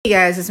Hey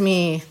guys, it's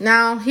me.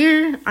 Now,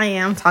 here I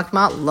am talking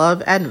about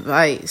love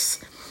advice.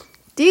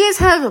 Do you guys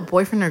have a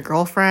boyfriend or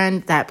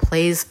girlfriend that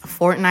plays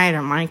Fortnite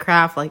or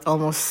Minecraft like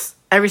almost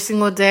every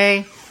single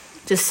day?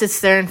 Just sits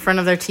there in front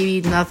of their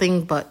TV,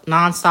 nothing but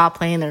nonstop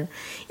playing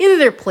either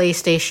their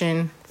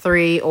PlayStation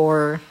 3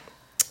 or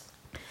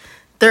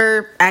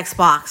their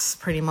Xbox,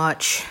 pretty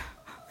much.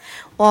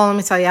 Well, let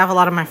me tell you, I have a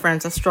lot of my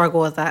friends that struggle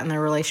with that in their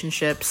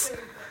relationships.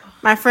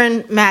 My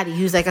friend Maddie,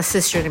 who's like a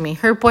sister to me,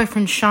 her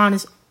boyfriend Sean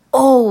is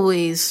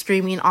always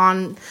streaming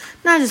on,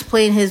 not just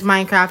playing his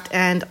Minecraft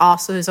and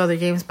also his other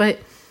games, but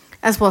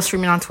as well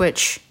streaming on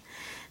Twitch.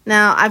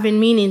 Now, I've been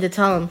meaning to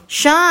tell him,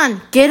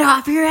 Sean, get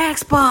off your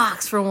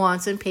Xbox for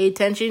once and pay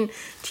attention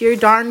to your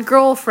darn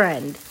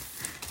girlfriend.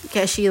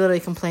 Because she literally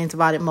complains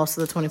about it most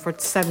of the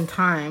 24/7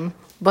 time.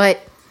 But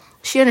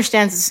she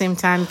understands at the same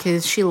time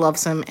because she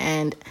loves him,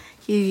 and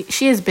she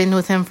has been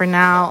with him for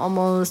now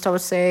almost, I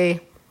would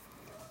say,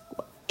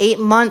 8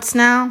 months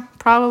now,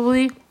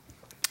 probably.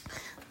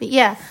 But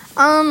yeah,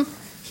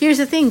 here's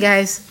the thing,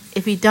 guys.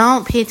 If you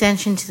don't pay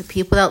attention to the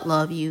people that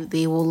love you,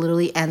 they will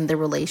literally end the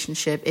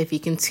relationship if you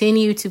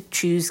continue to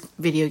choose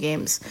video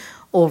games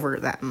over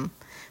them.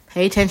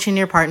 Pay attention to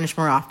your partners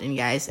more often,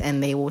 guys,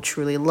 and they will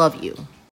truly love you.